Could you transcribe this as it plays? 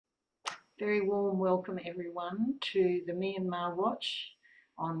Very warm welcome everyone to the Myanmar Watch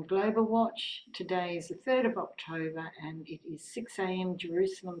on Global Watch. Today is the 3rd of October and it is 6 a.m.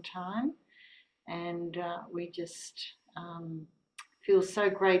 Jerusalem time, and we just feel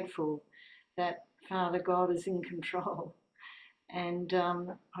so grateful that Father God is in control. And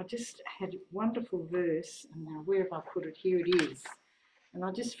I just had a wonderful verse, and now where have I put it? Here it is. And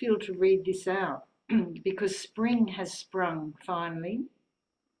I just feel to read this out because spring has sprung finally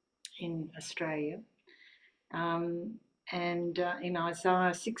in Australia. And in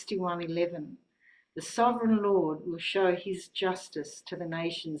Isaiah 61:11, the sovereign Lord will show his justice to the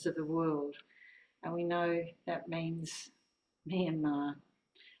nations of the world. And we know that means Myanmar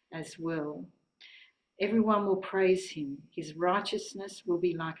as well. Everyone will praise him. His righteousness will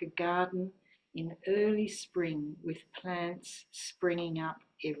be like a garden in early spring with plants springing up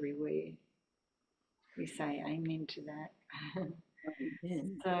everywhere. We say amen to that.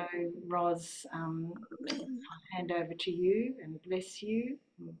 Amen. So, Ros, I'll hand over to you and bless you,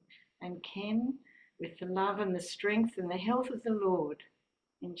 and Ken, with the love and the strength and the health of the Lord,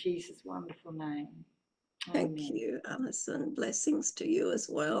 in Jesus' wonderful name. Thank you, Alison. Blessings to you as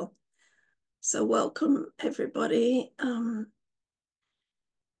well. So welcome, everybody.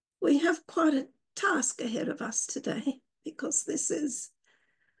 We have quite a task ahead of us today because this is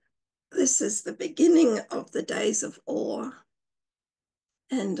the beginning of the days of awe.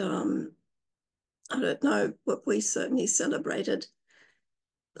 And I don't know, what we certainly celebrated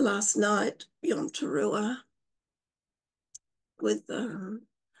last night, Yom Teruah, with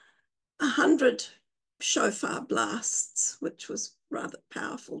 100 shofar blasts, which was rather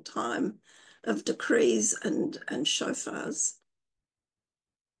powerful time of decrees and shofars.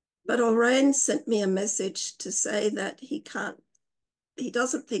 But Orain sent me a message to say that he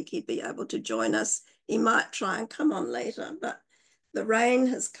doesn't think he'd be able to join us. He might try and come on later, but the rain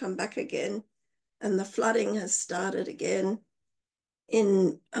has come back again and the flooding has started again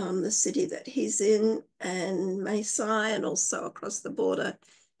in the city that he's in, and Maasai, and also across the border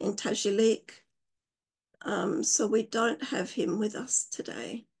in Tajilik. So we don't have him with us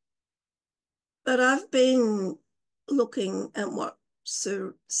today. But I've been looking at what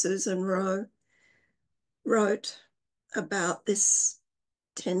Susan Rowe wrote about this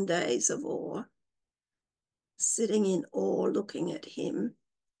 10 days of awe, sitting in awe, looking at him.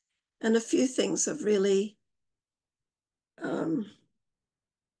 And a few things have really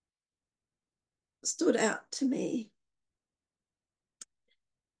stood out to me.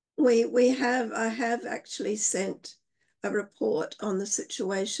 I have actually sent a report on the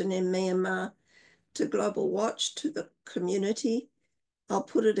situation in Myanmar to Global Watch, to the community. I'll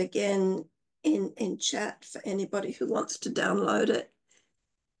put it again in chat for anybody who wants to download it.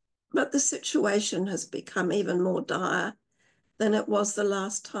 But the situation has become even more dire than it was the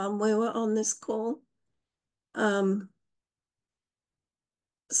last time we were on this call.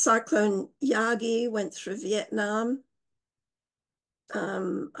 Cyclone Yagi went through Vietnam.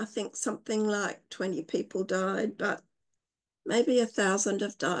 I think something like 20 people died, but maybe 1,000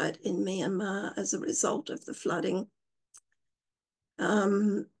 have died in Myanmar as a result of the flooding.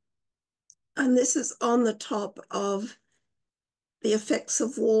 And this is on the top of the effects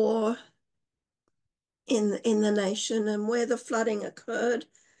of war in the nation, and where the flooding occurred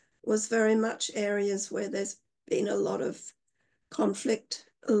was very much areas where there's been a lot of conflict,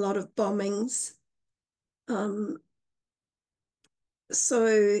 a lot of bombings.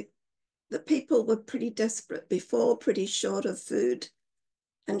 So the people were pretty desperate before, pretty short of food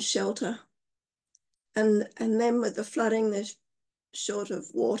and shelter. And then with the flooding, they're short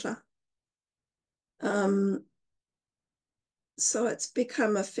of water. So it's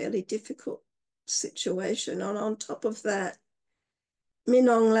become a fairly difficult situation. And on top of that, Min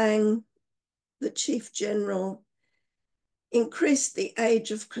Aung Hlaing, the chief general, increased the age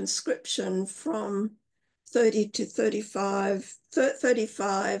of conscription from 30 to 35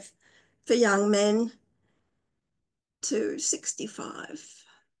 for young men to 65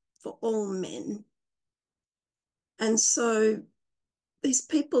 for all men. And so these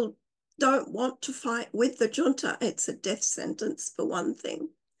people don't want to fight with the junta. It's a death sentence for one thing,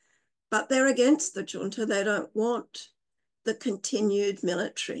 but they're against the junta. They don't want the continued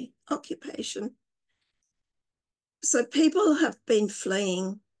military occupation. So people have been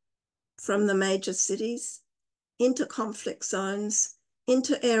fleeing from the major cities into conflict zones,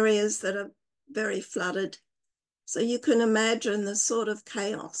 into areas that are very flooded. So you can imagine the sort of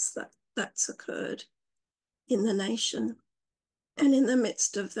chaos that's occurred in the nation. And in the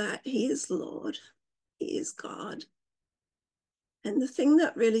midst of that, he is Lord, he is God. And the thing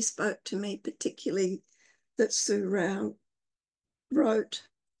that really spoke to me, particularly that Sue Round wrote,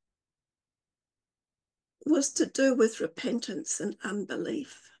 was to do with repentance and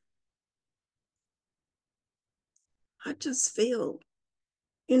unbelief. I just feel,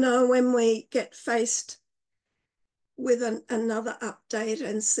 when we get faced with another update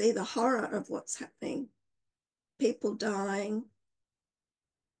and see the horror of what's happening, people dying,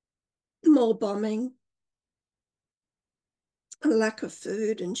 more bombing, a lack of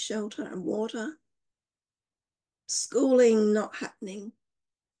food and shelter and water, schooling not happening,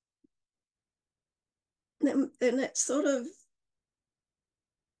 then it sort of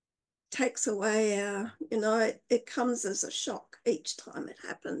takes away our, it comes as a shock each time it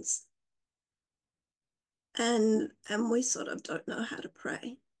happens. And we sort of don't know how to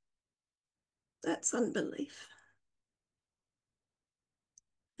pray. That's unbelief.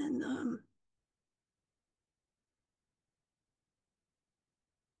 And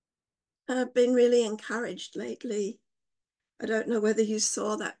I've been really encouraged lately. I don't know whether you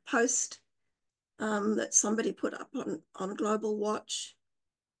saw that post that somebody put up on Global Watch,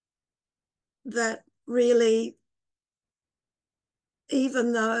 that really,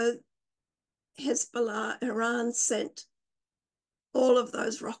 even though Hezbollah, Iran sent all of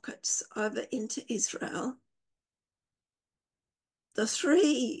those rockets over into Israel, the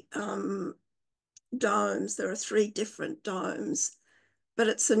three domes, there are three different domes, but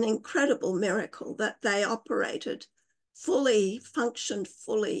it's an incredible miracle that they operated fully, functioned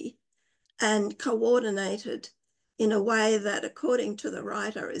fully, and coordinated in a way that, according to the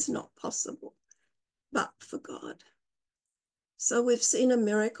writer, is not possible but for God. So we've seen a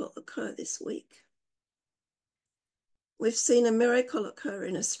miracle occur this week. We've seen a miracle occur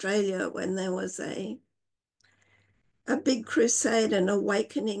in Australia when there was a big crusade, an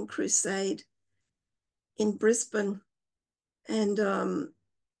awakening crusade in Brisbane. And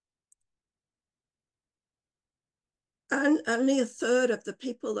only a third of the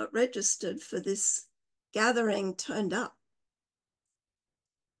people that registered for this gathering turned up.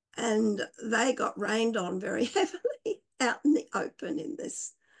 And they got rained on very heavily out in the open in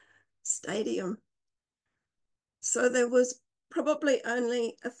this stadium. So there was probably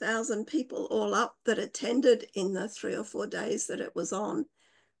only 1,000 people all up that attended in the 3 or 4 days that it was on.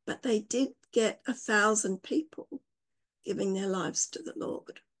 But they did get 1,000 people giving their lives to the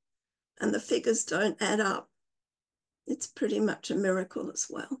Lord. And the figures don't add up. It's pretty much a miracle as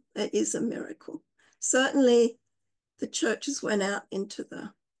well. It is a miracle. Certainly the churches went out into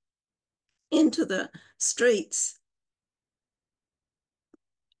the streets,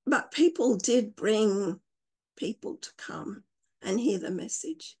 but people did bring people to come and hear the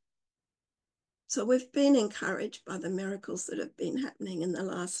message. So we've been encouraged by the miracles that have been happening in the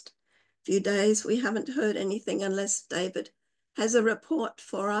last few days. We haven't heard anything unless David has a report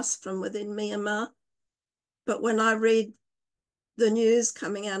for us from within Myanmar. But when I read the news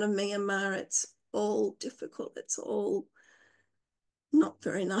coming out of Myanmar, it's all difficult. It's all not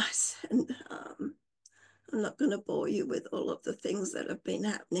very nice. And I'm not going to bore you with all of the things that have been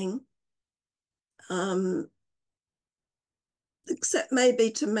happening, except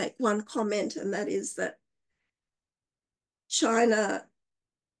maybe to make one comment, and that is that China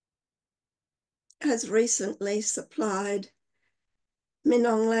has recently supplied Min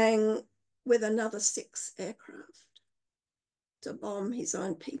Aung Hlaing with another 6 aircraft to bomb his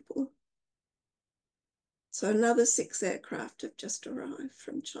own people. So another 6 aircraft have just arrived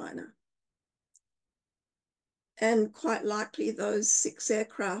from China. And quite likely those 6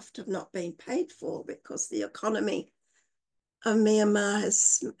 aircraft have not been paid for because the economy of Myanmar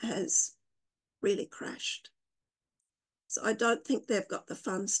has really crashed. So I don't think they've got the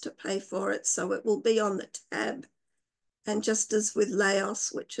funds to pay for it. So it will be on the tab. And just as with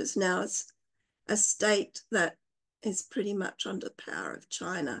Laos, which is now a state that is pretty much under the power of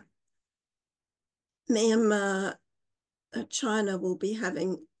China, Myanmar, China will be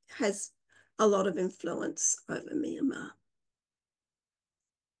has a lot of influence over Myanmar.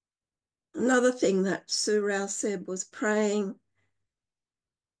 Another thing that Sue Rao said was praying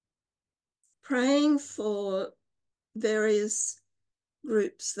for various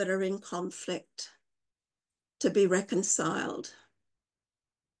groups that are in conflict to be reconciled.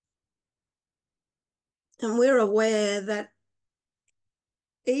 And we're aware that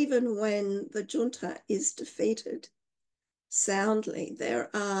even when the junta is defeated soundly, there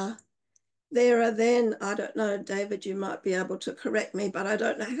are then, I don't know, David, you might be able to correct me, but I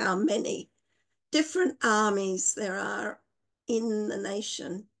don't know how many different armies there are in the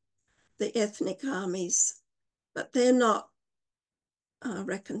nation, the ethnic armies, but they're not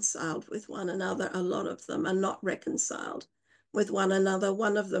reconciled with one another. A lot of them are not reconciled with one another.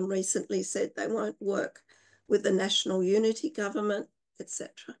 One of them recently said they won't work with the national unity government,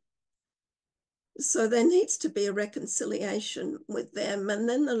 etc. So there needs to be a reconciliation with them. And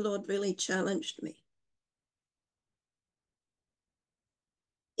then the Lord really challenged me.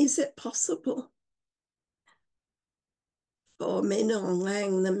 Is it possible for Min Aung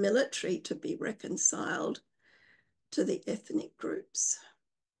Hlaing, the military, to be reconciled to the ethnic groups?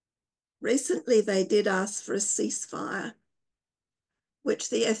 Recently, they did ask for a ceasefire, which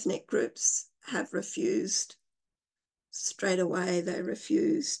the ethnic groups have refused. Straight away, they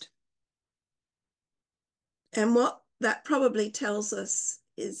refused. And what that probably tells us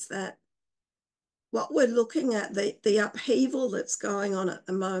is that what we're looking at, the upheaval that's going on at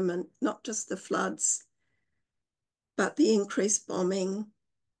the moment, not just the floods, but the increased bombing,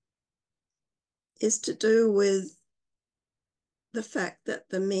 is to do with the fact that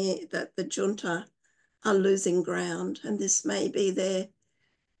the junta are losing ground, and this may be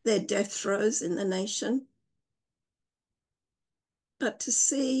their death throes in the nation. But to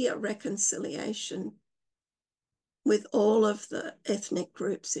see a reconciliation with all of the ethnic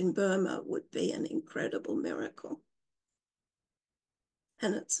groups in Burma would be an incredible miracle.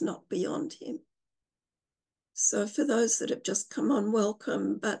 And it's not beyond him. So for those that have just come on,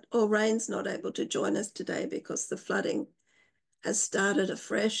 welcome. But Aurain's not able to join us today because the flooding has started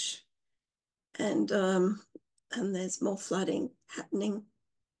afresh, and there's more flooding happening.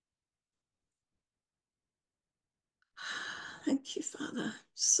 Thank you, Father.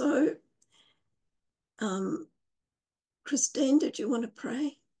 So, Christine, did you want to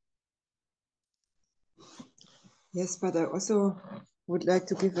pray? Yes, but I also would like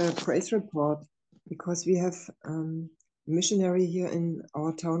to give a praise report because we have a missionary here in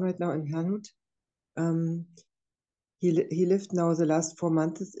our town right now in Hanut. He lived now the last 4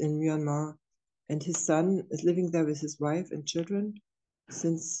 months in Myanmar, and his son is living there with his wife and children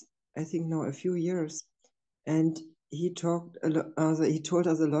since I think now a few years. And he talked a lot. He told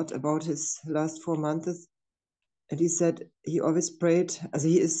us a lot about his last 4 months, and he said he always prayed. As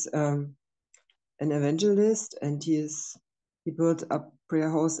he is an evangelist, and he built up prayer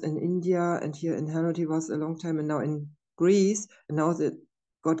house in India, and here in Hanoi he was a long time, and now in Greece, and now that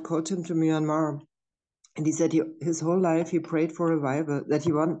God called him to Myanmar. And he said his whole life he prayed for revival, that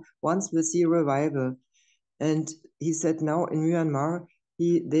he once will see revival. And he said now in Myanmar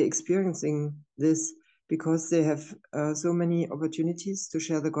they're experiencing this because they have so many opportunities to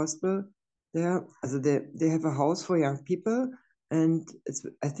share the gospel there. Also they have a house for young people, and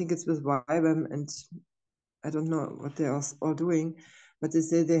I think it's with YWAM, and I don't know what they are all doing, but they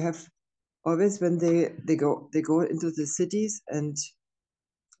say they have always, when they go into the cities and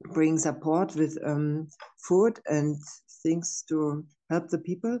bring support with food and things to help the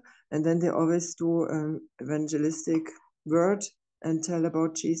people, and then they always do evangelistic word and tell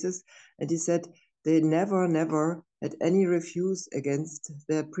about Jesus. And he said they never had any refuse against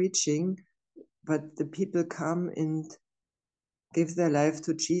their preaching, but the people come and give their life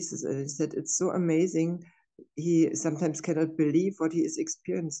to Jesus. And he said it's so amazing. He sometimes cannot believe what he is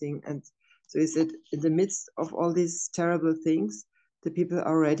experiencing. And so he said, in the midst of all these terrible things, the people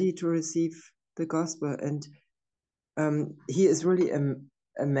are ready to receive the gospel. And he is really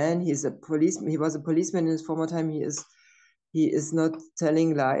a man. He's a policeman. He was a policeman in his former time. He is not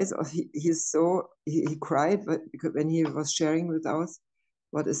telling lies. Or he cried when he was sharing with us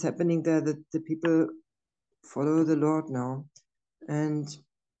what is happening there, that the people follow the Lord now. And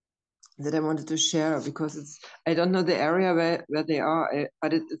that I wanted to share, because I don't know the area where they are,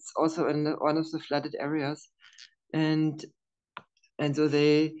 but it's also in one of the flooded areas, and so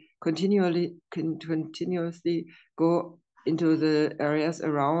they continuously go into the areas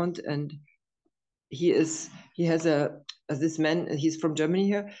around. And this man, he's from Germany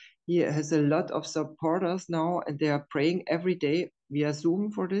here. He has a lot of supporters now, and they are praying every day via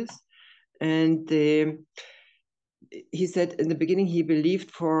Zoom for this. And he said in the beginning he believed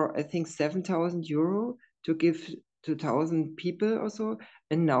for, I think, 7,000 euro to give to 1,000 people or so.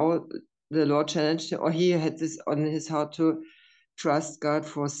 And now the Lord challenged him, or he had this on his heart, to trust God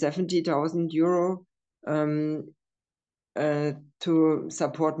for 70,000 euro to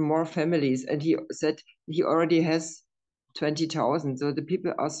support more families. And he said he already has 20,000. So the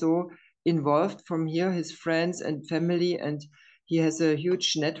people are so involved from here, his friends and family, and he has a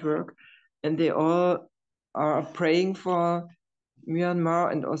huge network, and they all are praying for Myanmar,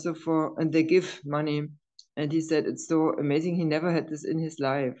 and also and they give money. And he said it's so amazing. He never had this in his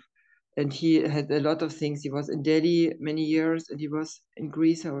life. And he had a lot of things. He was in Delhi many years, and he was in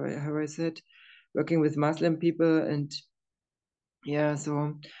Greece, how I said, working with Muslim people. And yeah,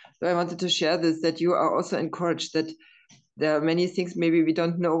 so I wanted to share this, that you are also encouraged, that there are many things maybe we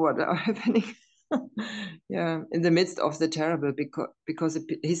don't know what are happening, Yeah, in the midst of the terrible, because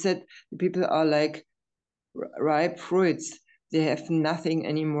he said the people are like ripe fruits. They have nothing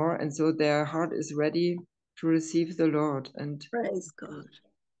anymore, and so their heart is ready to receive the Lord. And praise God.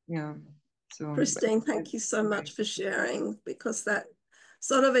 yeah, so Christine, thank you so much for sharing, because that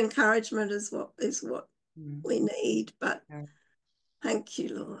sort of encouragement is what we need. But yeah. thank you,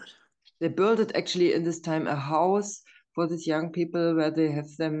 Lord. They built it actually in this time a house for these young people where they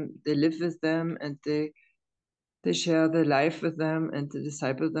live with them, and they share their life with them and they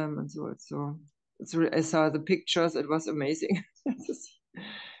disciple them, and so it's really, I saw the pictures, it was amazing.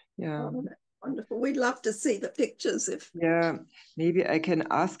 Yeah. Oh, that's wonderful. We'd love to see the pictures if yeah, maybe I can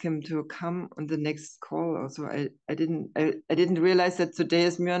ask him to come on the next call also. I didn't realize that today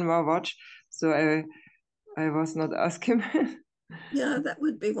is Myanmar Watch, so I was not asking him. yeah, that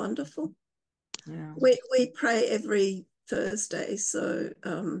would be wonderful. Yeah. We pray every Thursday, so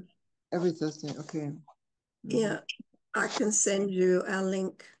Every Thursday, okay. yeah, I can send you our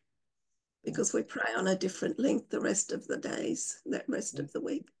link, because we pray on a different link the rest of the days, that rest of the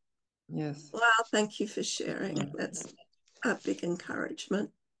week. Yes. Wow, thank you for sharing. That's a big encouragement.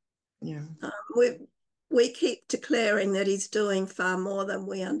 Yeah. We keep declaring that he's doing far more than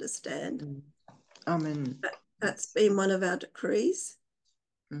we understand. Amen. That's been one of our decrees.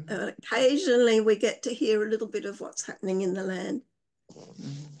 Mm-hmm. Occasionally we get to hear a little bit of what's happening in the land.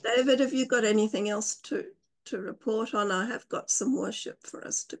 Mm-hmm. David, have you got anything else to report on? I have got some worship for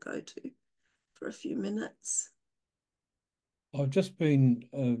us to go to for a few minutes. I've just been,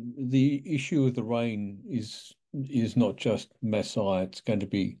 the issue of the rain is not just Maasai, it's going to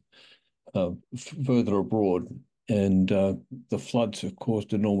be further abroad. And the floods have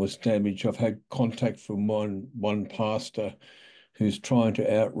caused enormous damage. I've had contact from one pastor who's trying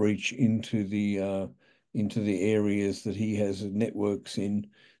to outreach into the areas that he has networks in,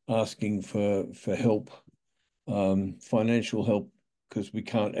 asking for help, financial help, because we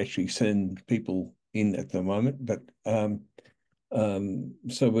can't actually send people in at the moment. But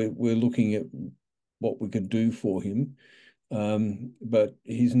so we're looking at what we can do for him. But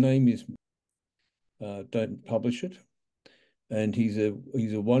his name is, don't publish it, and he's a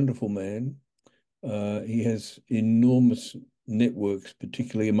wonderful man. He has enormous networks,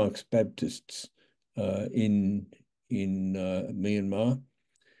 particularly amongst Baptists in Myanmar,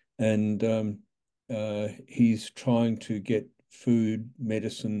 and he's trying to get food,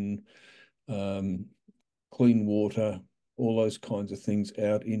 medicine, clean water, all those kinds of things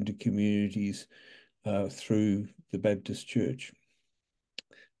out into communities through the Baptist Church.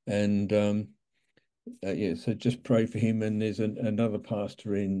 And yeah, so just pray for him. And there's another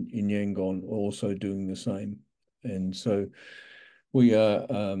pastor in Yangon also doing the same. And so we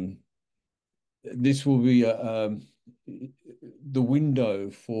are, this will be the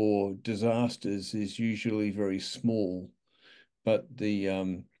window for disasters is usually very small, but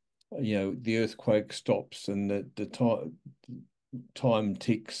the the earthquake stops and the time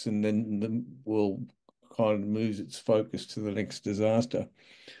ticks, and then the world kind of moves its focus to the next disaster.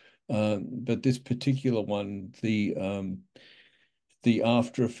 But this particular one, the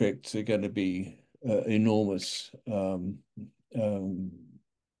after effects are going to be enormous. I'm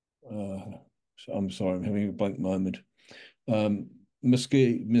sorry, I'm having a blank moment.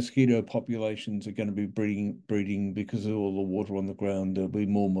 Mosquito populations are going to be breeding because of all the water on the ground. There'll be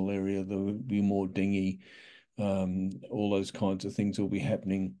more malaria. There will be more dengue. All those kinds of things will be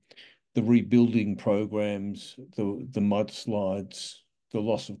happening. The rebuilding programs, the mudslides, the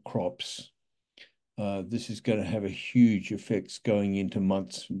loss of crops. This is going to have a huge effects going into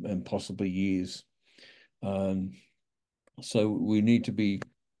months and possibly years. So we need to be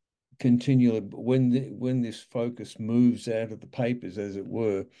continually, when this focus moves out of the papers, as it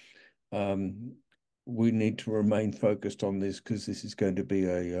were, we need to remain focused on this, because this is going to be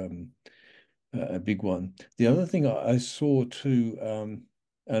a big one. The other thing I saw too,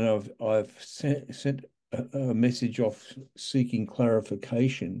 and I've sent a message off seeking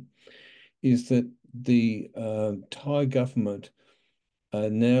clarification, is that the Thai government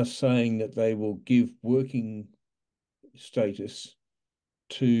are now saying that they will give working status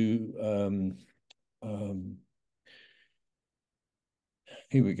to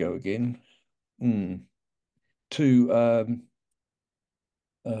here we go again, to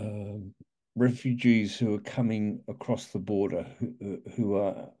refugees who are coming across the border, who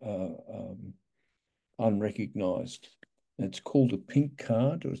are unrecognised. It's called a pink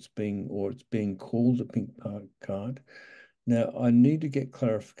card, or it's being called a pink card. Now, I need to get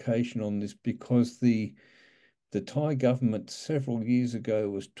clarification on this, because the Thai government several years ago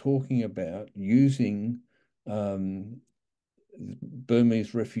was talking about using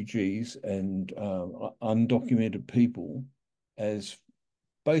Burmese refugees and undocumented people as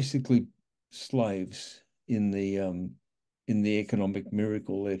basically slaves in the economic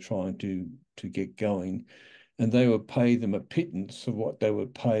miracle they're trying to get going, and they would pay them a pittance of what they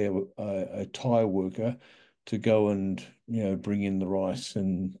would pay a Thai worker to go and bring in the rice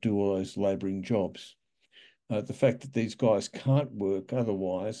and do all those labouring jobs. The fact that these guys can't work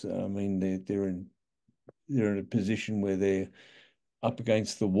otherwise, I mean, they're in a position where they're up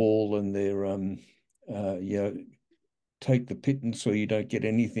against the wall and they're take the pittance or you don't get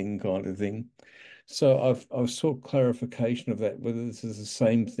anything kind of thing. So I've sought clarification of that, whether this is the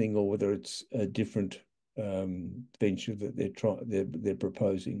same thing or whether it's a different venture that they're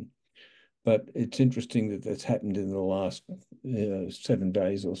proposing. But it's interesting that that's happened in the last 7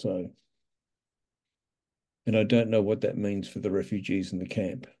 days or so. And I don't know what that means for the refugees in the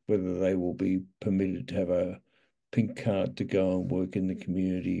camp, whether they will be permitted to have a pink card to go and work in the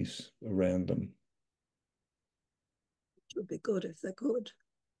communities around them. It would be good if they could.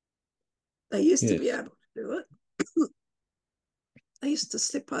 They used to be able to do it. They used to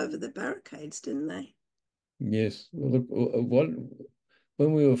slip over the barricades, didn't they? Yes. Well, look,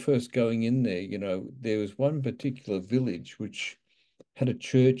 when we were first going in there, there was one particular village which had a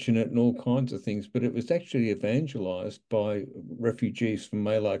church in it and all kinds of things, but it was actually evangelized by refugees from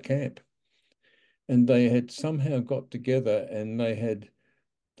Malay camp. And they had somehow got together and they had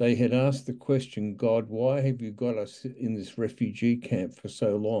asked the question, God, why have you got us in this refugee camp for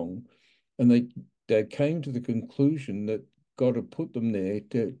so long? And they came to the conclusion that God had put them there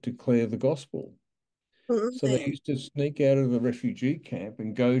to declare the gospel. So they used to sneak out of the refugee camp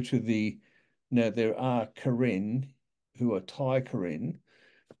and go to now there are Karen, who are Thai Karen,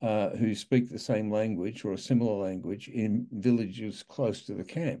 who speak the same language or a similar language in villages close to the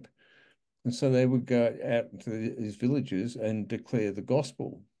camp. And so they would go out into these villages and declare the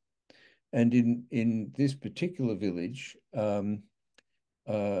gospel. And in this particular village,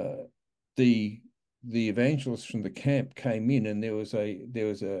 the evangelists from the camp came in, and there was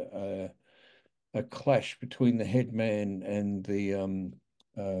a clash between the headman and the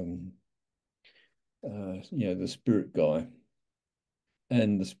spirit guy.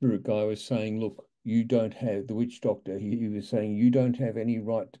 And the spirit guy was saying, look, you don't have, the witch doctor, he was saying, you don't have any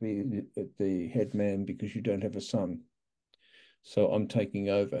right to be the headman because you don't have a son. So I'm taking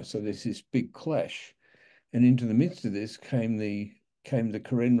over. So there's this big clash. And into the midst of this came the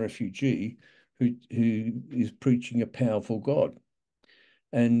Karen refugee who is preaching a powerful God.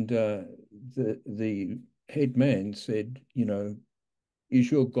 And the head man said,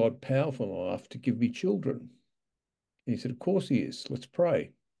 is your God powerful enough to give me children? And he said, of course he is. Let's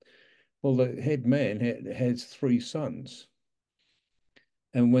pray. Well, the head man has 3 sons.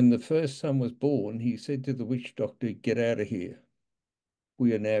 And when the first son was born, he said to the witch doctor, get out of here.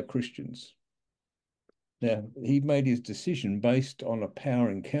 We are now Christians. Now, he made his decision based on a power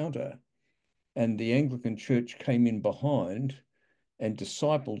encounter, and the Anglican Church came in behind and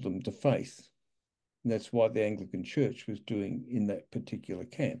discipled them to faith. And that's what the Anglican Church was doing in that particular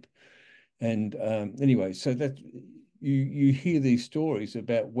camp. And anyway, so that you hear these stories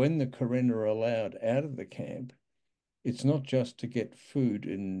about when the Karen are allowed out of the camp, it's not just to get food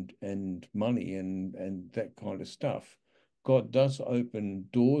and money and that kind of stuff. God does open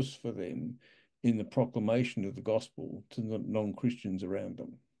doors for them in the proclamation of the gospel to the non-Christians around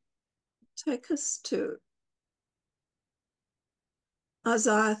them. Take us to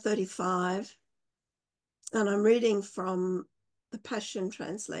Isaiah 35, and I'm reading from the Passion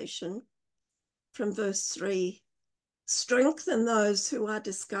Translation from verse 3. Strengthen those who are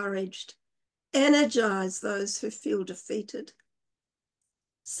discouraged, energize those who feel defeated.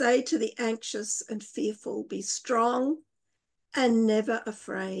 Say to the anxious and fearful, be strong and never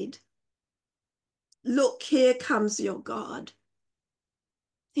afraid. Look, here comes your God.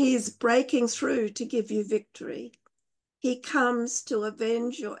 He is breaking through to give you victory. He comes to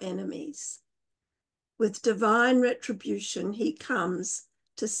avenge your enemies. With divine retribution, he comes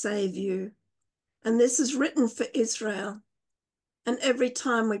to save you. And this is written for Israel. And every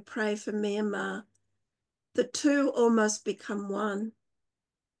time we pray for Myanmar, the two almost become one,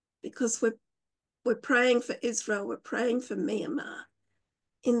 because we're praying for Israel, we're praying for Myanmar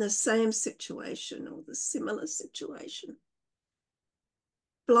in the same situation or the similar situation.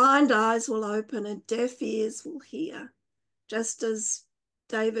 Blind eyes will open and deaf ears will hear, just as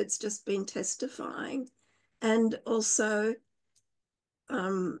David's just been testifying, and also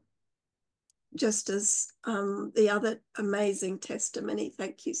just as the other amazing testimony.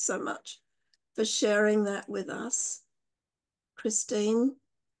 Thank you so much for sharing that with us, Christine.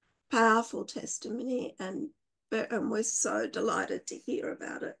 Powerful testimony, and and we're so delighted to hear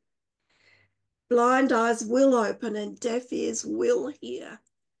about it. Blind eyes will open and deaf ears will hear.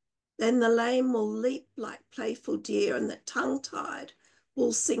 Then the lame will leap like playful deer, and the tongue-tied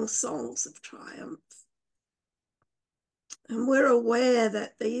will sing songs of triumph. And we're aware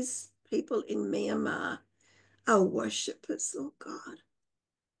that these people in Myanmar are worshippers, Lord God.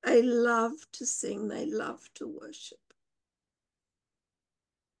 They love to sing, they love to worship.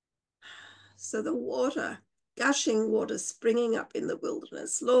 So the water, gushing water springing up in the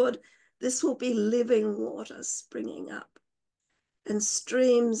wilderness, Lord, this will be living water springing up, and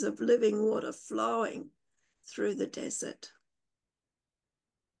streams of living water flowing through the desert.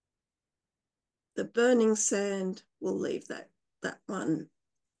 The burning sand will leave that one.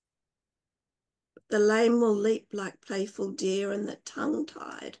 The lame will leap like playful deer, and the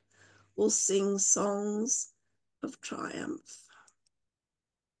tongue-tied will sing songs of triumph.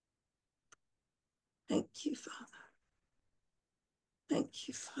 Thank you, Father. Thank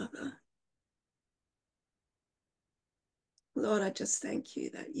you, Father. Lord, I just thank you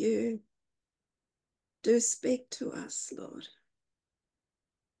that you do speak to us, Lord.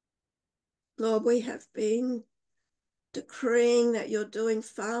 Lord, we have been decreeing that you're doing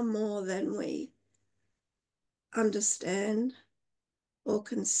far more than we understand or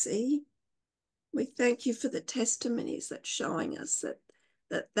can see. We thank you for the testimonies that's showing us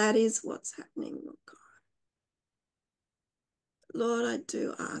that is what's happening, Lord God. Lord, I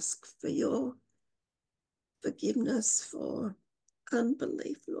do ask for your forgiveness for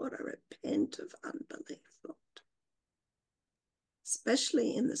unbelief, Lord. I repent of unbelief, Lord,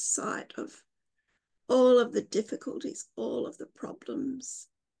 especially in the sight of all of the difficulties, all of the problems,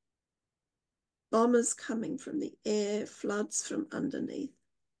 bombers coming from the air, floods from underneath,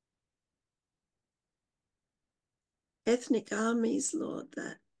 ethnic armies, Lord,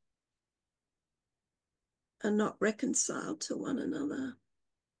 that are not reconciled to one another,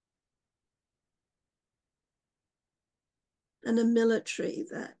 and a military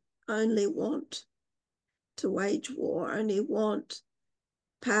that only want to wage war, only want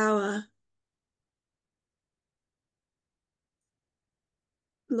power.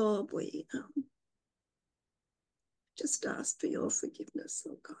 Lord, we just ask for your forgiveness,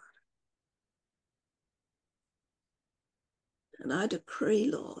 Lord God. And I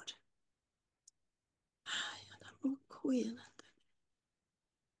decree, Lord,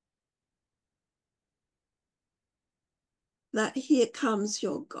 that here comes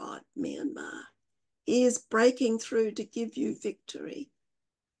your God, Myanmar. He is breaking through to give you victory.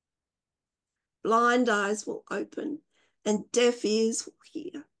 Blind eyes will open and deaf ears will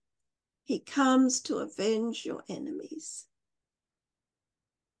hear. He comes to avenge your enemies.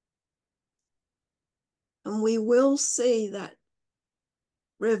 And we will see that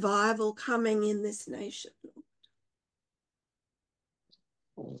revival coming in this nation.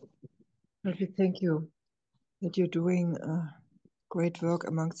 Lord, we thank you that you're doing great work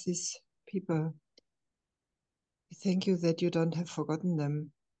amongst these people. We thank you that you don't have forgotten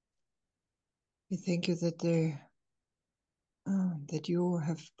them. We thank you that that you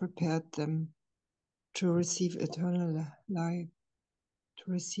have prepared them to receive eternal life,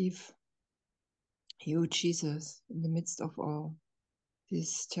 to receive you, Jesus, in the midst of all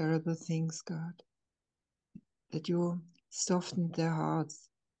these terrible things, God. That you softened their hearts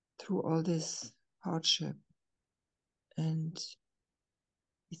through all this hardship. And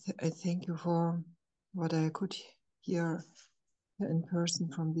I thank you for what I could hear in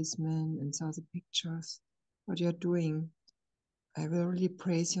person from these men and saw the pictures, what you're doing. I will really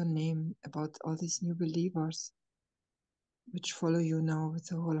praise your name about all these new believers which follow you now with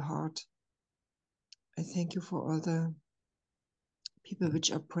the whole heart. I thank you for all the people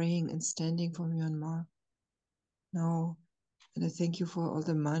which are praying and standing for Myanmar now. And I thank you for all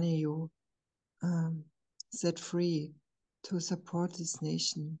the money you set free to support this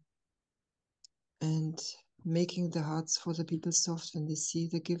nation and making the hearts for the people soft when they see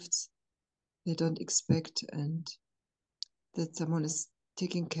the gifts they don't expect and that someone is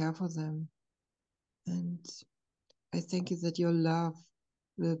taking care for them. And I thank you that your love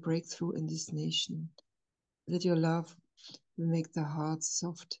will break through in this nation, that your love will make the hearts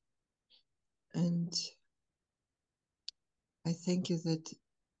soft. And I thank you that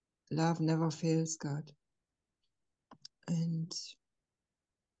love never fails, God. And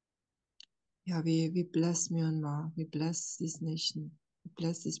yeah, we bless Myanmar, we bless this nation, we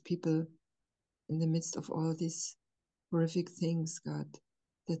bless these people in the midst of all these horrific things, God,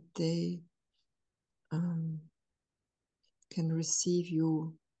 that they can receive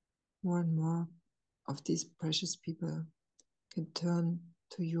you more and more of these precious people, can turn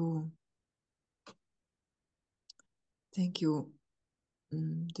to you Thank you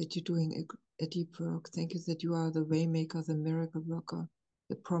that you're doing a deep work. Thank you that you are the way maker, the miracle worker,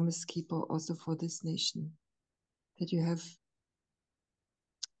 the promise keeper also for this nation. That you have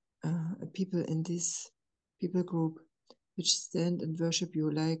people in this people group which stand and worship you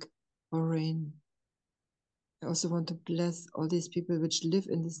like rain. I also want to bless all these people which live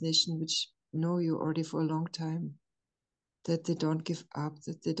in this nation, which know you already for a long time, that they don't give up,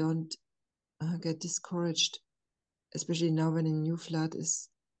 that they don't get discouraged, especially now when a new flood is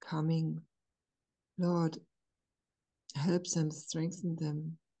coming. Lord, help them, strengthen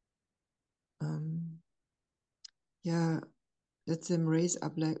them. Yeah, let them raise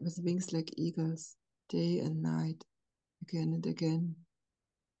up like with wings like eagles, day and night, again and again.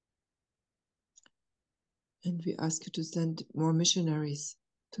 And we ask you to send more missionaries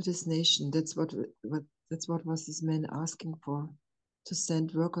to this nation. That's what was this man asking for, to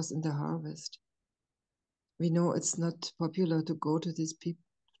send workers in the harvest. We know it's not popular to go to this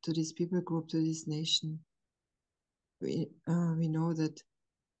people group, to this nation. We know that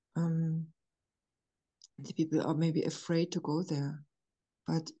the people are maybe afraid to go there,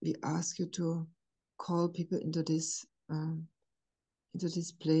 but we ask you to call people into this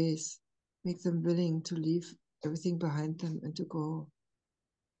place, make them willing to leave everything behind them and to go,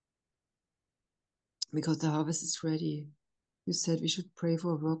 because the harvest is ready. You said we should pray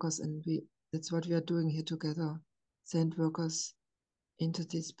for workers, and that's what we are doing here together. Send workers into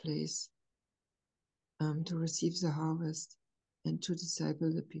this place to receive the harvest and to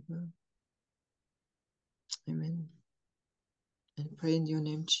disciple the people. Amen. And pray in your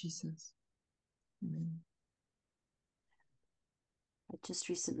name, Jesus. Amen. I just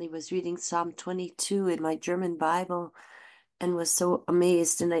recently was reading Psalm 22 in my German Bible and was so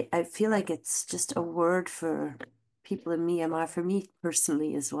amazed. And I feel like it's just a word for people in Myanmar, for me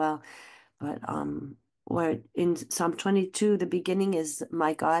personally as well. But where in Psalm 22, the beginning is,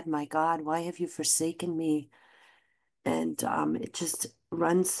 my God, why have you forsaken me? And it just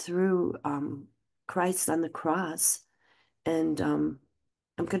runs through Christ on the cross. And I'm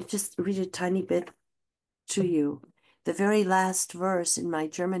going to just read a tiny bit to you. The very last verse in my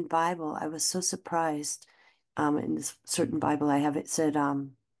German Bible, I was so surprised. In this certain Bible I have, it said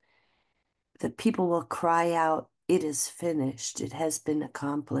that people will cry out, "It is finished. It has been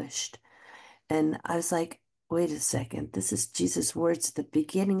accomplished." And I was like, wait a second, this is Jesus' words at the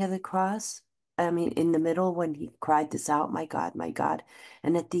beginning of the cross. I mean, in the middle when he cried this out, my God, my God.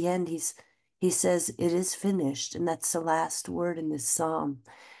 And at the end, he says, "It is finished." And that's the last word in this psalm.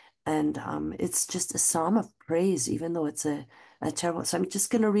 And it's just a psalm of praise, even though it's a terrible. So I'm just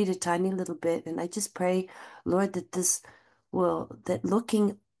going to read a tiny little bit. And I just pray, Lord, that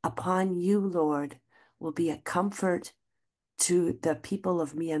looking upon you, Lord, will be a comfort to the people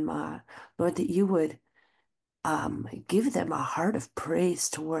of Myanmar. Lord, that you would give them a heart of praise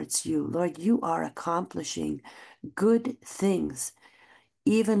towards you. Lord, you are accomplishing good things,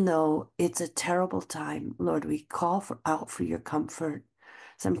 even though it's a terrible time. Lord, we call out for your comfort.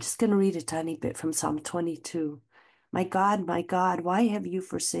 So I'm just going to read a tiny bit from Psalm 22. My God, why have you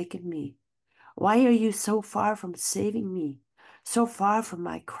forsaken me? Why are you so far from saving me, so far from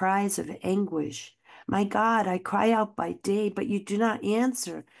my cries of anguish? My God, I cry out by day, but you do not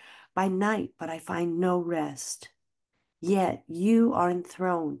answer, by night, but I find no rest. Yet you are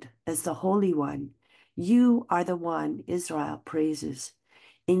enthroned as the Holy One. You are the one Israel praises.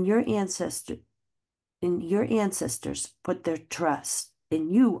 In your ancestor, in your ancestors put their trust. In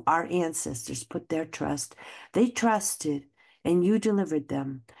you, our ancestors put their trust. They trusted, and you delivered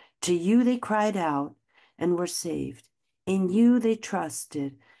them. To you they cried out and were saved. In you they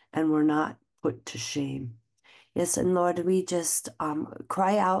trusted and were not put to shame. Yes, and Lord, we just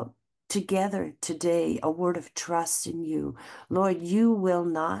cry out together today a word of trust in you. Lord, you will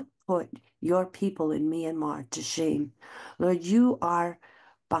not put your people in Myanmar to shame. Lord, you are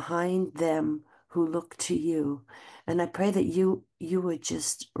behind them who look to you. And I pray that you would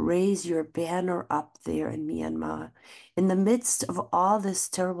just raise your banner up there in Myanmar. In the midst of all this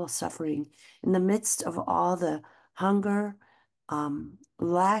terrible suffering, in the midst of all the hunger,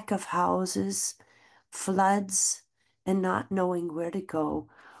 lack of houses, floods, and not knowing where to go,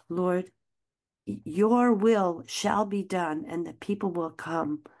 Lord, your will shall be done, and the people will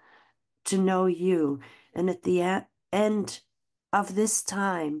come to know you. And at the end of this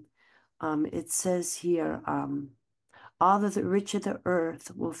time, it says here, all of the rich of the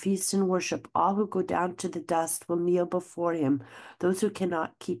earth will feast and worship. All who go down to the dust will kneel before him, those who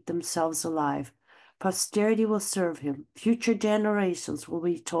cannot keep themselves alive. Posterity will serve him. Future generations will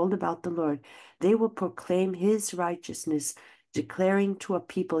be told about the Lord. They will proclaim his righteousness, declaring to a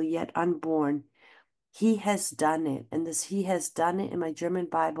people yet unborn, He has done it. And this He has done it in my German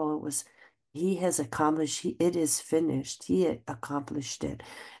Bible, it was He has accomplished, it is finished. He accomplished it.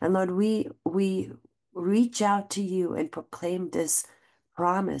 And Lord, we reach out to you and proclaim this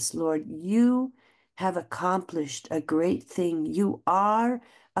promise. Lord, you have accomplished a great thing. You are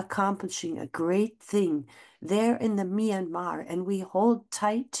accomplishing a great thing there in the Myanmar, and we hold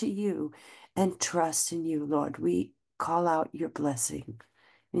tight to you and trust in you, Lord. We call out your blessing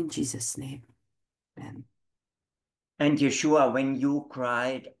in Jesus' name. Amen. And Yeshua, when you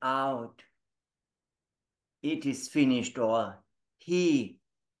cried out, it is finished, or He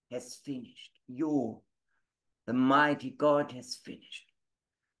has finished, you, the mighty God, has finished,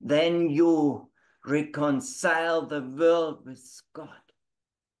 then you reconcile the world with God.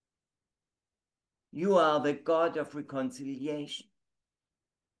 You are the God of reconciliation.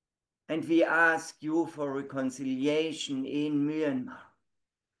 And we ask you for reconciliation in Myanmar,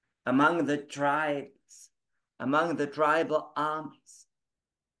 among the tribes, among the tribal armies.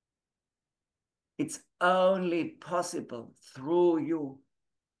 It's only possible through you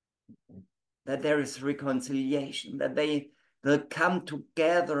that there is reconciliation, that they will come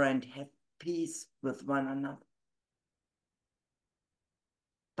together and have peace with one another.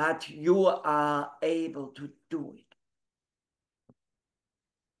 But you are able to do it.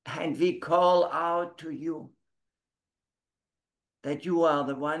 And we call out to you that you are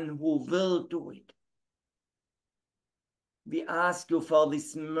the one who will do it. We ask you for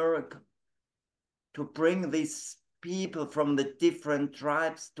this miracle, to bring these people from the different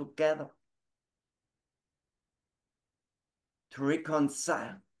tribes together, to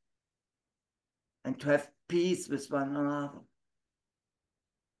reconcile and to have peace with one another.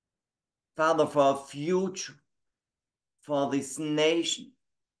 Father, for a future, for this nation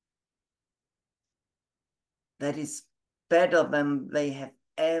that is better than they have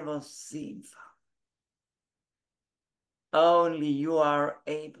ever seen, Father. Only you are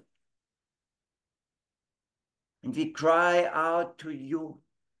able. And we cry out to you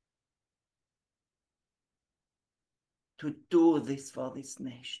to do this for this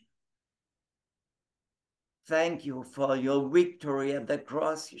nation. Thank you for your victory at the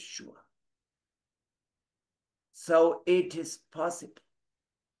cross, Yeshua. So it is possible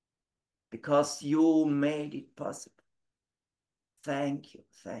because you made it possible. Thank you,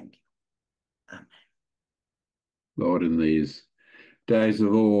 thank you. Amen. Lord, in these days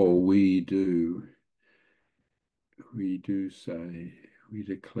of awe, we do say, we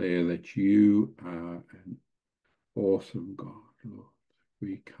declare that you are an awesome God, Lord.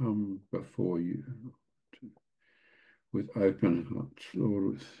 We come before you, Lord, with open hearts,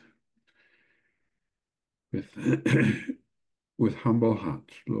 Lord, with humble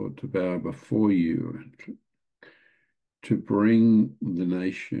hearts, Lord, to bow before you and to bring the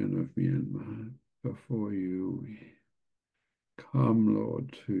nation of Myanmar before you. We come,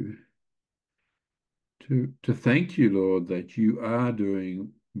 Lord, to thank you, Lord, that you are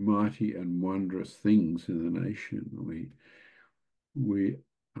doing mighty and wondrous things in the nation. We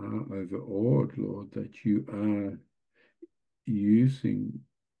are overawed, Lord, that you are using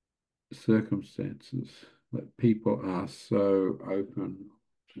circumstances, that people are so open.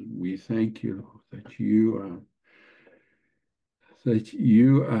 And we thank you, Lord, that you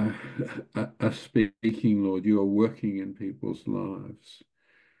are speaking, Lord. You are working in people's lives.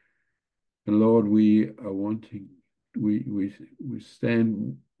 And Lord, we are wanting, we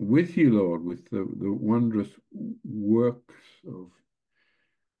stand with you, Lord, with the wondrous works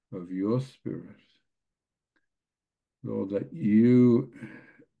of your Spirit. Lord, that you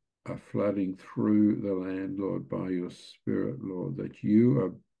are flooding through the land, Lord, by your Spirit, Lord, that you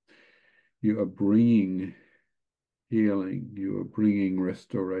are bringing healing, you are bringing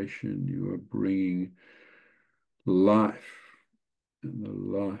restoration, you are bringing life, and the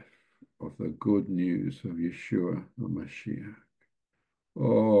life of the good news of Yeshua, the Mashiach.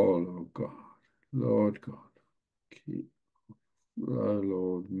 Oh, Lord God, keep, oh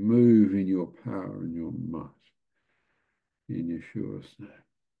Lord, move in your power and your might. In Yeshua's name.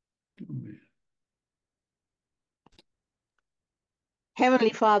 Amen.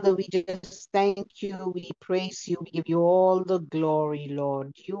 Heavenly Father, we just thank you, we praise you, we give you all the glory,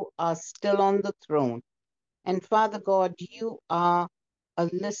 Lord. You are still on the throne. And Father God, you are a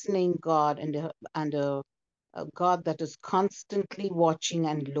listening God and a God that is constantly watching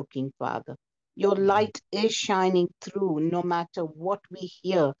and looking, Father. Your light is shining through no matter what we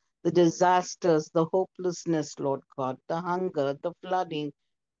hear, the disasters, the hopelessness, Lord God, the hunger, the flooding,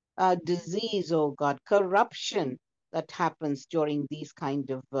 disease, oh God, corruption that happens during these kind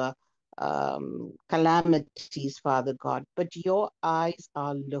of calamities, Father God. But your eyes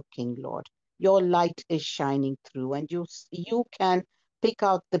are looking, Lord. your light is shining through, and you can pick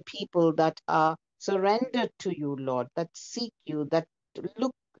out the people that are surrendered to you, Lord, that seek you, that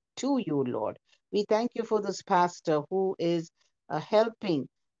look to you, Lord. We thank you for this pastor who is helping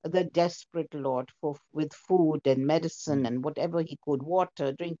the desperate, Lord, with food and medicine and whatever he could,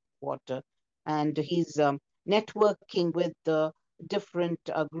 water, drink water, and he's networking with the different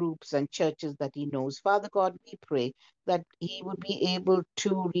groups and churches that he knows. Father God, we pray that he would be able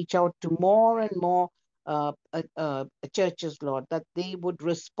to reach out to more and more churches, Lord, that they would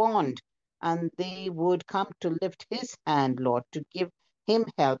respond and they would come to lift his hand, Lord, to give him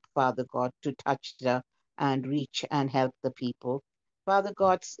help, Father God, to touch and reach and help the people. Father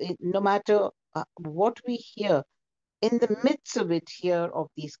God, no matter what we hear, in the midst of it here, of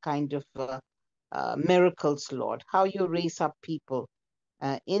these kind of miracles, Lord, how you raise up people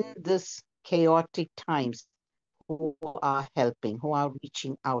in this chaotic times who are helping, who are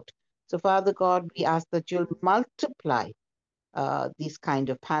reaching out. So, Father God, we ask that you'll multiply these kind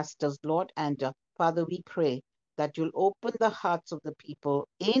of pastors, Lord. And Father, we pray that you'll open the hearts of the people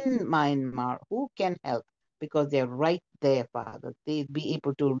in Myanmar who can help, because they're right there, Father. They'll be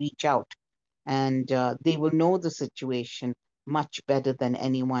able to reach out, and they will know the situation much better than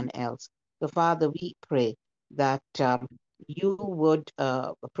anyone else. So, Father, we pray that you would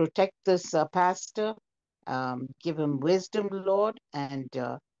protect this pastor, give him wisdom, Lord, and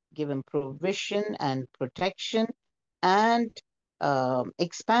give him provision and protection, and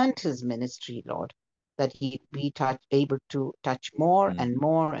expand his ministry, Lord, that he be able to touch more and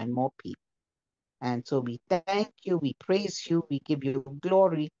more and more people. And so we thank you, we praise you, we give you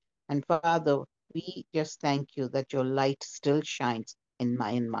glory. And Father, we just thank you that your light still shines in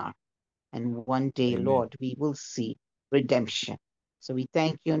Myanmar. And one day, Amen. Lord, we will see redemption. So we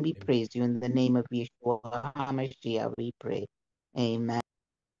thank you and we praise you in the name of Yeshua HaMashiach, we pray. Amen.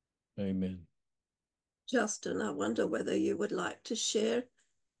 Amen. Justin, I wonder whether you would like to share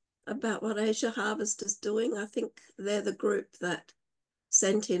about what Asia Harvest is doing. I think they're the group that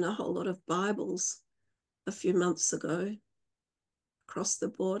sent in a whole lot of Bibles a few months ago across the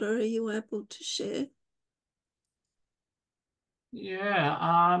border. Are you able to share? Yeah,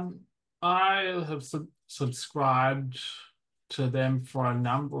 I have subscribed to them for a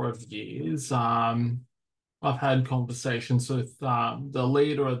number of years. I've had conversations with the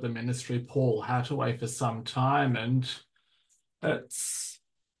leader of the ministry, Paul Hattaway, for some time, and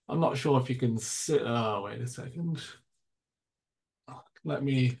I'm not sure if you can see. Oh, wait a second.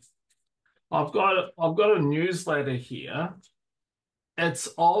 I've got a newsletter here. It's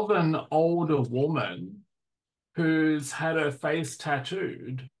of an older woman who's had her face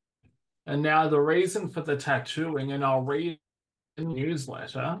tattooed. And now the reason for the tattooing, and I'll read in the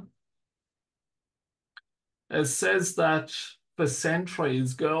newsletter, it says that for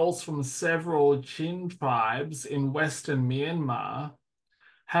centuries, girls from several Chin tribes in Western Myanmar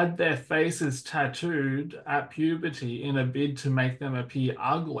had their faces tattooed at puberty in a bid to make them appear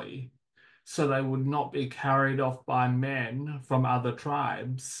ugly, so they would not be carried off by men from other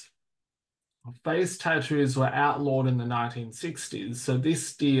tribes. Face tattoos were outlawed in the 1960s, so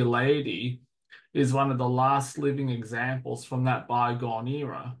this dear lady is one of the last living examples from that bygone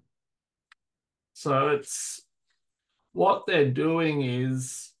era. So it's what they're doing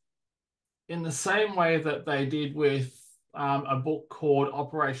is in the same way that they did with a book called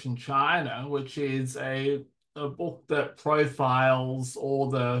Operation China, which is a book that profiles all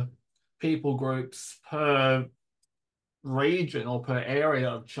the people groups per region or per area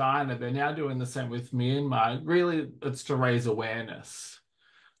of China. They're now doing the same with Myanmar. Really, it's to raise awareness.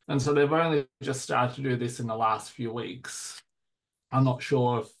 And so they've only just started to do this in the last few weeks. I'm not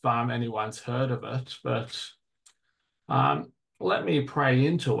sure if anyone's heard of it, but let me pray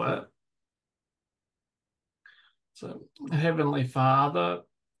into it. So, Heavenly Father,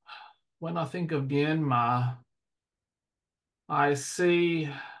 when I think of Myanmar, I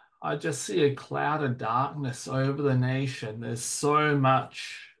just see a cloud of darkness over the nation. There's so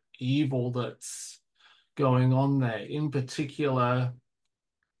much evil that's going on there. In particular,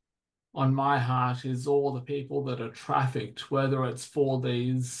 on my heart is all the people that are trafficked, whether it's for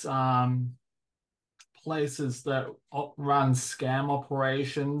these places that run scam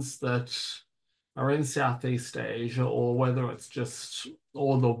operations that are in Southeast Asia, or whether it's just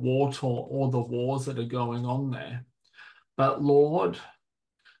all the wars that are going on there. But Lord,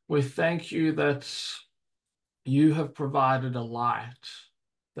 we thank you that you have provided a light,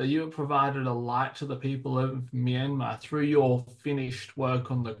 that you have provided a light to the people of Myanmar through your finished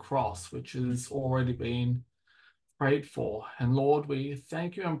work on the cross, which has already been prayed for. And Lord, we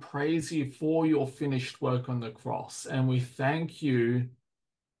thank you and praise you for your finished work on the cross. And we thank you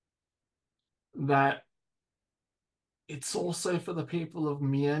that it's also for the people of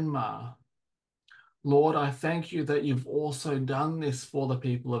Myanmar. Lord, I thank you that you've also done this for the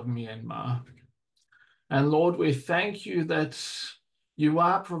people of Myanmar. And Lord, we thank you that you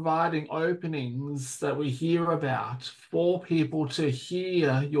are providing openings that we hear about for people to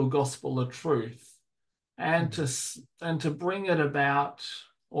hear your gospel of truth and to bring it about,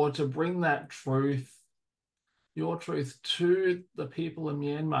 or to bring that truth, your truth, to the people of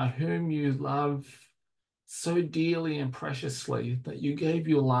Myanmar whom you love so dearly and preciously that you gave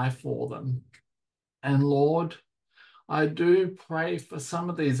your life for them. And Lord, I do pray for some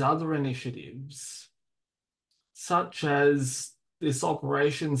of these other initiatives, such as this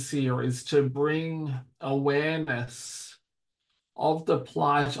operation series, to bring awareness of the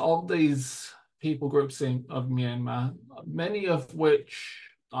plight of these people groups of Myanmar, many of which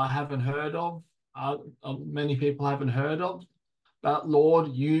I haven't heard of, many people haven't heard of. But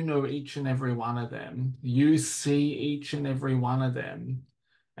Lord, you know each and every one of them. You see each and every one of them.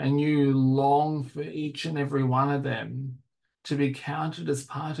 And you long for each and every one of them to be counted as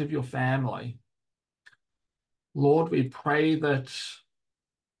part of your family. Lord, we pray that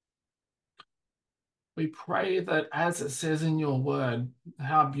as it says in your word,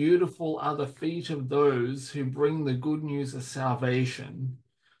 how beautiful are the feet of those who bring the good news of salvation.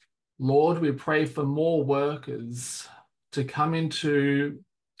 Lord, we pray for more workers to come into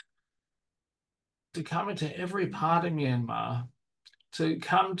every part of Myanmar, to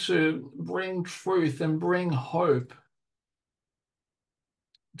come to bring truth and bring hope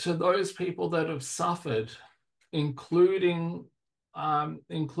to those people that have suffered, including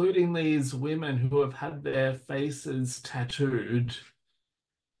these women who have had their faces tattooed,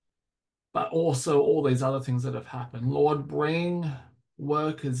 but also all these other things that have happened. Lord, bring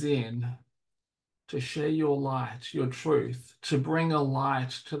workers in to share your light, your truth, to bring a light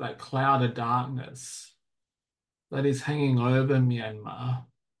to that cloud of darkness that is hanging over Myanmar.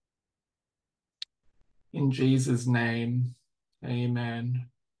 In Jesus' name, amen.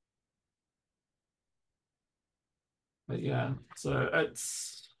 But yeah, so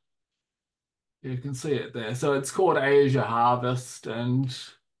you can see it there. So it's called Asia Harvest, and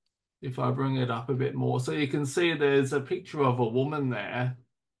if I bring it up a bit more, so you can see there's a picture of a woman there.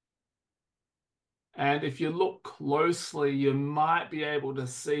 And if you look closely, you might be able to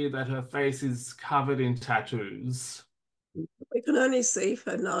see that her face is covered in tattoos. We can only see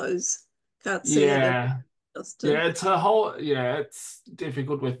her nose. Can't see it. Yeah. Justin. Yeah, it's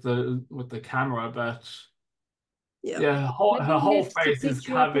difficult with the camera, but yeah, her whole face is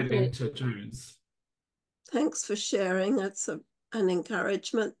covered in tattoos. Thanks for sharing. It's an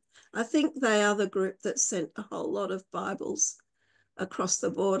encouragement. I think they are the group that sent a whole lot of Bibles across the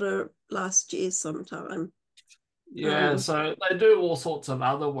border last year sometime. Yeah, so they do all sorts of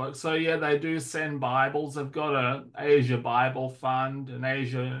other work. So yeah, they do send Bibles. They've got an Asia Bible Fund, an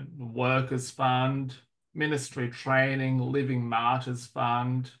Asia Workers Fund, Ministry Training, Living Martyrs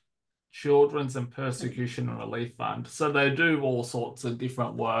Fund, Children's and Persecution and Relief Fund. So they do all sorts of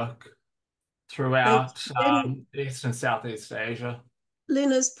different work throughout East and Southeast Asia.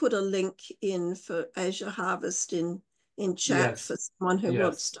 Lynn has put a link in for Asia Harvest in chat for someone who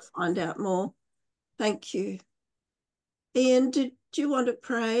wants to find out more. Thank you. Ian, do you want to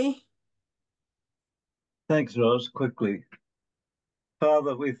pray? Thanks, Ros. Quickly.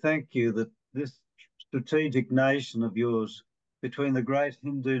 Father, we thank you that this strategic nation of yours, between the great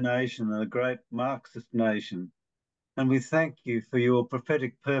Hindu nation and a great Marxist nation, and we thank you for your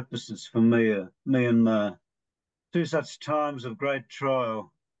prophetic purposes for Myanmar, through such times of great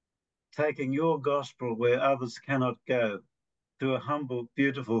trial, taking your gospel where others cannot go, to a humble,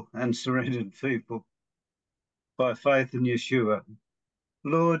 beautiful, and surrendered people by faith in Yeshua.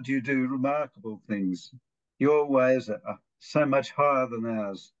 Lord, you do remarkable things. Your ways are so much higher than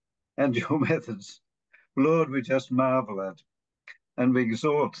ours, and your methods, Lord, we just marvel at, and we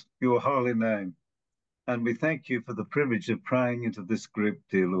exalt your holy name. And we thank you for the privilege of praying into this group,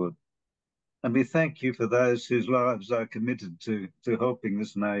 dear Lord. And we thank you for those whose lives are committed to helping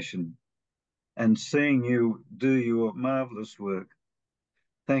this nation and seeing you do your marvelous work.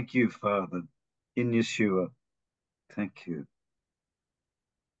 Thank you, Father, in Yeshua. Thank you.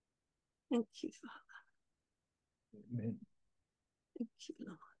 Thank you, Father. Amen. Thank you,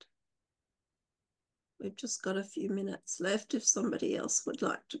 Lord. We've just got a few minutes left if somebody else would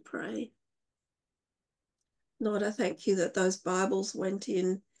like to pray. Lord, I thank you that those Bibles went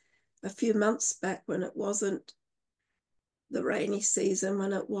in a few months back when it wasn't the rainy season,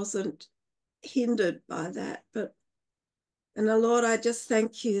 when it wasn't hindered by that. And Lord, I just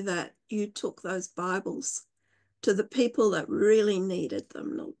thank you that you took those Bibles to the people that really needed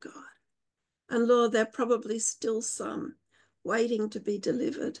them, Lord God. And Lord, there are probably still some waiting to be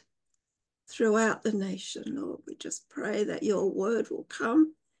delivered throughout the nation, Lord. We just pray that your word will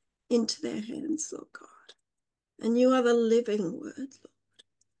come into their hands, Lord God. And you are the living word, Lord,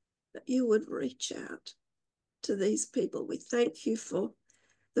 that you would reach out to these people. We thank you for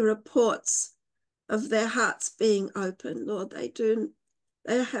the reports of their hearts being open, Lord.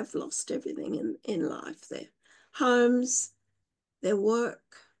 They have lost everything in life, their homes, their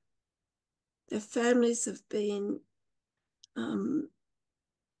work, their families have been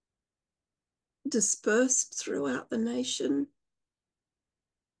dispersed throughout the nation.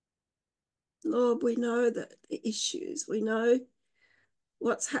 Lord, we know that the issues, we know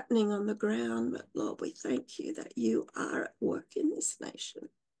what's happening on the ground, but Lord, we thank you that you are at work in this nation.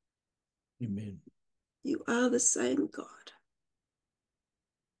 Amen. You are the same God.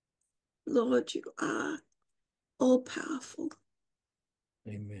 Lord, you are all powerful.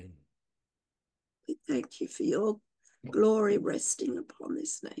 Amen. We thank you for your glory resting upon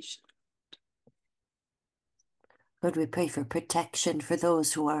this nation. Lord, we pray for protection for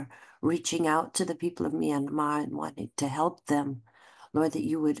those who are reaching out to the people of Myanmar and wanting to help them. Lord, that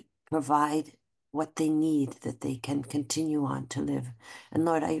you would provide what they need, that they can continue on to live. And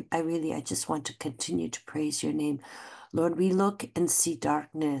Lord, I just want to continue to praise your name. Lord, we look and see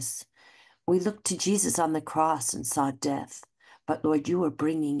darkness. We look to Jesus on the cross and saw death. But Lord, you are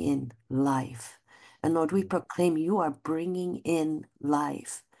bringing in life. And Lord, we proclaim you are bringing in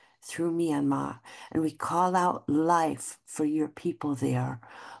life through Myanmar. And we call out life for your people there.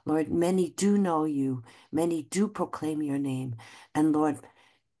 Lord, many do know you. Many do proclaim your name. And Lord,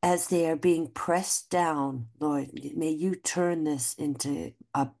 as they are being pressed down, Lord, may you turn this into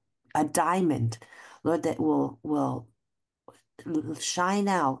a diamond, Lord, that will shine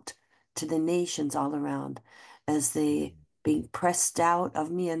out to the nations all around as they being pressed out of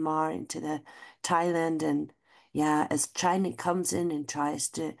Myanmar into the Thailand. And as China comes in and tries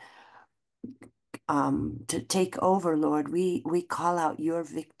to take over, Lord, we call out your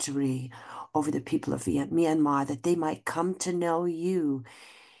victory over the people of Myanmar, that they might come to know you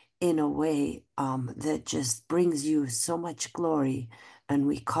in a way that just brings you so much glory. And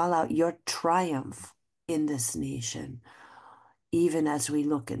we call out your triumph in this nation. Even as we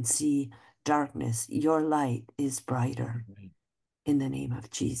look and see darkness, your light is brighter. Amen. In the name of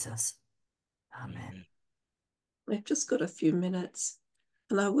Jesus. Amen. Amen. We've just got a few minutes,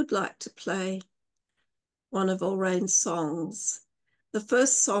 and I would like to play one of Oraine's songs. The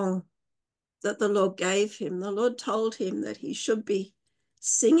first song that the Lord gave him, the Lord told him that he should be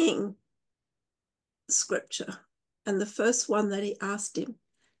singing scripture. And the first one that he asked him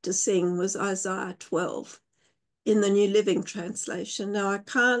to sing was Isaiah 12 in the New Living Translation. Now, I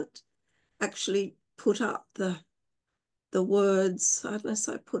can't actually put up the words unless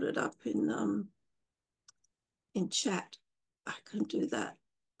I put it up in chat. I can do that.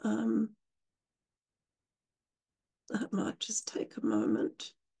 That might just take a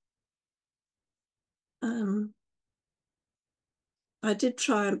moment. I did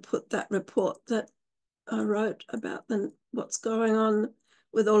try and put that report that I wrote about what's going on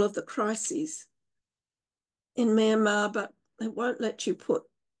with all of the crises in Myanmar, but it won't let you put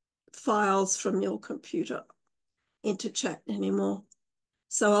files from your computer into chat anymore.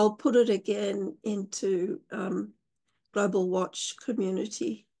 So I'll put it again into Global Watch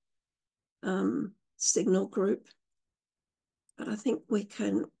community signal group. But I think we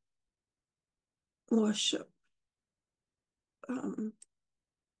can worship.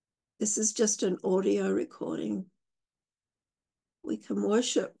 This is just an audio recording. We can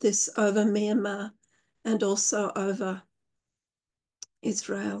worship this over Myanmar and also over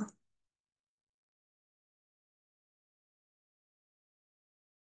Israel.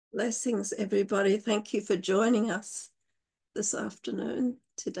 Blessings, everybody. Thank you for joining us this afternoon,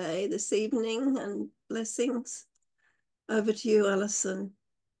 today, this evening, and blessings. Over to you, Alison.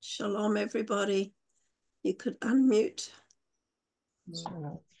 Shalom, everybody. You could unmute.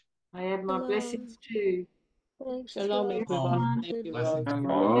 I add my blessings too. Thanks, Shalom, Lord. everyone. Thank you, Lord.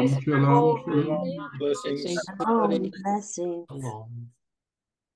 Shalom, shalom, shalom. Blessings, Shalom, everybody. blessings. Shalom.